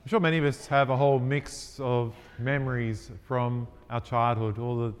sure many of us have a whole mix of memories from our childhood,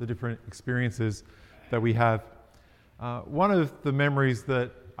 all the different experiences that we have. One of the memories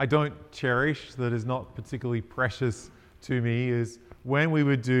that I don't cherish, that is not particularly precious to me, is when we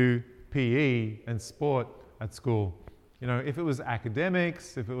would do PE and sport at school. If it was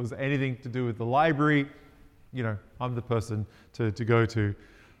academics, if it was anything to do with the library, I'm the person to go to.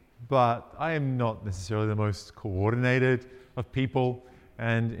 But I am not necessarily the most coordinated of people.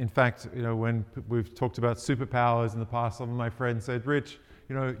 And in fact, when we've talked about superpowers in the past, some of my friends said, Rich,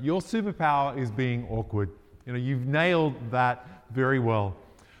 your superpower is being awkward. You've nailed that very well.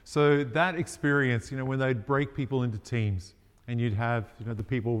 So that experience, when they'd break people into teams and you'd have, the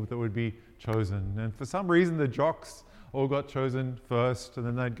people that would be chosen. And for some reason, the jocks all got chosen first, and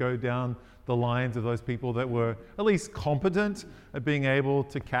then they'd go down the lines of those people that were at least competent at being able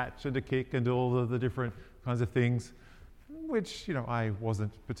to catch and to kick and do all of the different kinds of things, which, I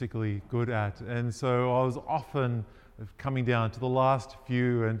wasn't particularly good at. And so I was often coming down to the last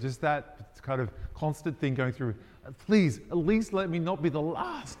few, and just that kind of constant thing going through, please, at least let me not be the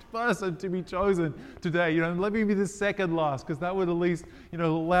last person to be chosen today. Let me be the second last, because that would at least,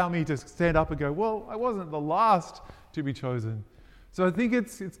 allow me to stand up and go, well, I wasn't the last to be chosen. So I think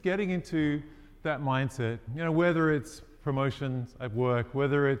it's getting into that mindset, whether it's promotions at work,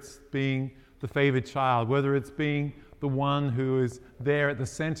 whether it's being the favored child, whether it's being the one who is there at the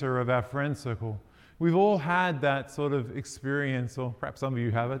center of our friend circle. We've all had that sort of experience, or perhaps some of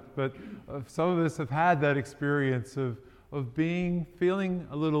you haven't, but some of us have had that experience of feeling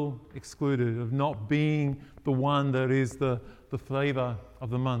a little excluded, of not being the one that is the flavor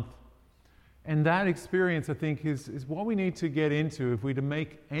of the month. And that experience, I think, is what we need to get into if we're to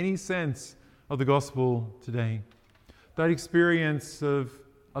make any sense of the gospel today. That experience of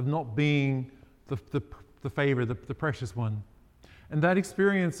not being the favor, the precious one. And that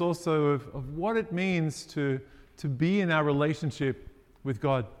experience also of what it means to be in our relationship with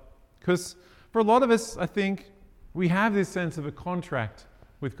God. Because for a lot of us, I think, we have this sense of a contract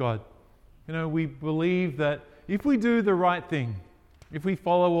with God. We believe that if we do the right thing, if we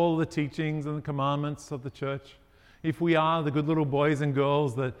follow all the teachings and the commandments of the church, if we are the good little boys and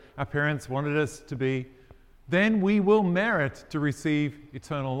girls that our parents wanted us to be, then we will merit to receive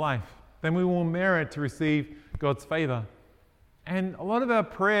eternal life. Then we will merit to receive God's favor. And a lot of our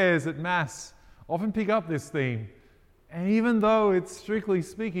prayers at Mass often pick up this theme. And even though it's strictly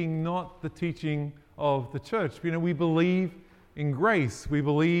speaking not the teaching of the church, we believe in grace, we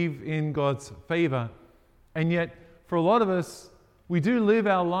believe in God's favor. And yet, for a lot of us, we do live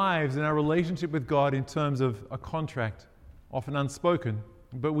our lives and our relationship with God in terms of a contract, often unspoken.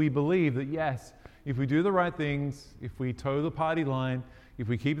 But we believe that yes, if we do the right things, if we toe the party line, if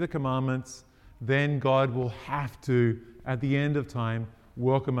we keep the commandments, then God will have to, at the end of time,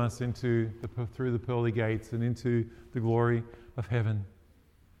 welcome us through the pearly gates and into the glory of heaven.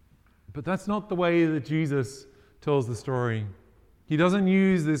 But that's not the way that Jesus tells the story. He doesn't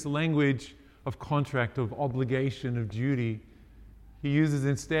use this language of contract, of obligation, of duty. He uses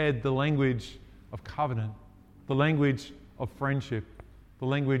instead the language of covenant, the language of friendship, the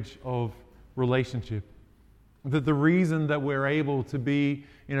language of relationship. That the reason that we're able to be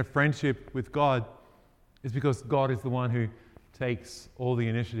in a friendship with God is because God is the one who takes all the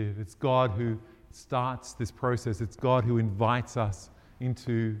initiative. It's God who starts this process. It's God who invites us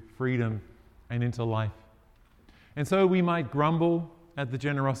into freedom and into life. And so we might grumble at the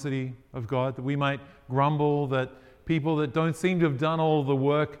generosity of God, that we might grumble that people that don't seem to have done all the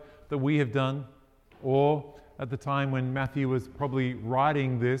work that we have done, or at the time when Matthew was probably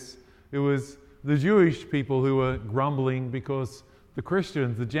writing this, it was the Jewish people who were grumbling because the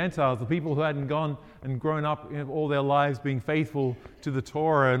Christians, the Gentiles, the people who hadn't gone and grown up in all their lives being faithful to the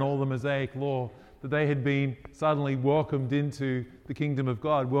Torah and all the Mosaic law, that they had been suddenly welcomed into the kingdom of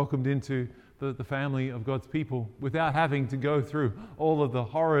God, welcomed into the family of God's people without having to go through all of the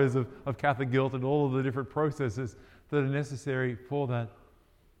horrors of Catholic guilt and all of the different processes that are necessary for that.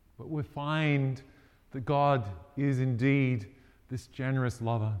 But we find that God is indeed this generous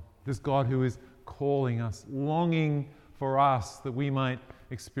lover, this God who is calling us, longing for us that we might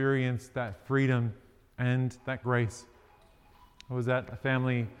experience that freedom and that grace. I was at a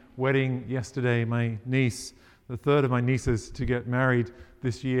family wedding yesterday. My niece, the third of my nieces to get married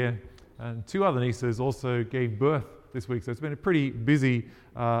this year, and two other nieces also gave birth this week. So it's been a pretty busy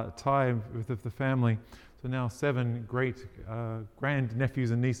time with the family. So now 7 great grand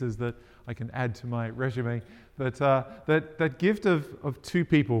nephews and nieces that I can add to my resume. But that gift of two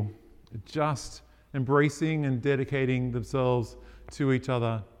people just embracing and dedicating themselves to each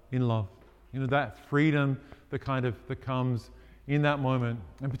other in love. That freedom that comes in that moment.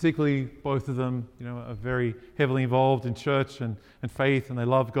 And particularly both of them, are very heavily involved in church and faith, and they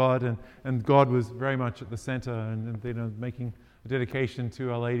love God, and God was very much at the center, and making a dedication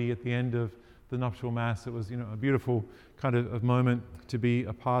to Our Lady at the end of the nuptial mass. It was, a beautiful kind of moment to be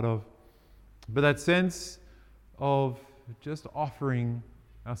a part of. But that sense of just offering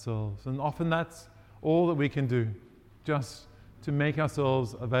ourselves, and often that's all that we can do, just to make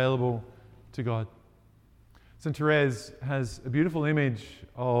ourselves available to God. St. Therese has a beautiful image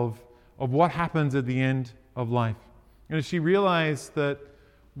of what happens at the end of life. She realized that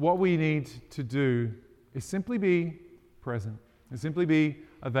what we need to do is simply be present, and simply be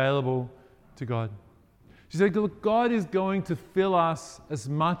available to God. She said, look, God is going to fill us as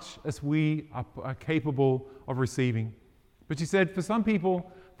much as we are capable of receiving. But she said, for some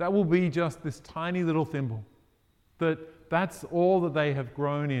people, that will be just this tiny little thimble. That's all that they have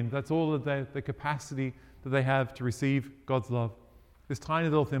grown in. That's all that the capacity that they have to receive God's love. This tiny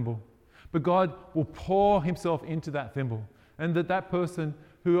little thimble. But God will pour himself into that thimble. And that person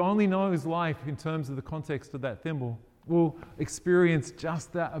who only knows life in terms of the context of that thimble will experience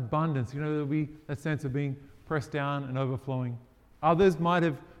just that abundance. There'll be that sense of being pressed down and overflowing. Others might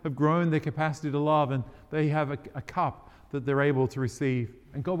have grown their capacity to love, and they have a cup that they're able to receive.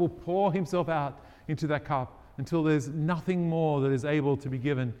 And God will pour himself out into that cup until there's nothing more that is able to be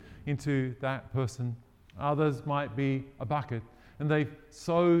given into that person. Others might be a bucket, and they've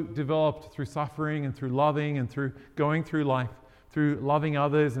so developed through suffering and through loving and through going through life, through loving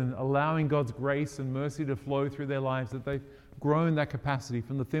others and allowing God's grace and mercy to flow through their lives, that they've grown that capacity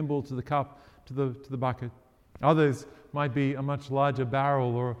from the thimble to the cup to the bucket. Others might be a much larger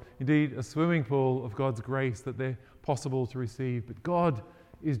barrel, or indeed a swimming pool of God's grace that they're possible to receive. But God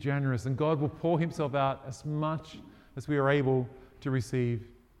is generous, and God will pour himself out as much as we are able to receive.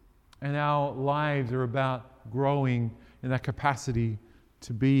 And our lives are about growing in that capacity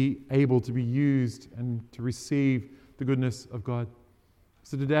to be able to be used and to receive the goodness of God.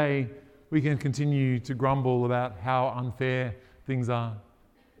 So today, we can continue to grumble about how unfair things are,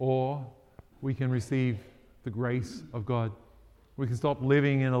 or we can receive the grace of God. We can stop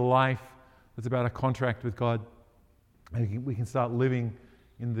living in a life that's about a contract with God, and we can start living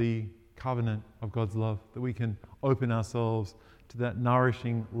in the covenant of God's love, that we can open ourselves to that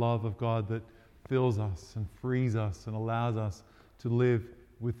nourishing love of God that fills us and frees us and allows us to live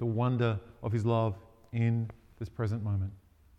with the wonder of his love in this present moment.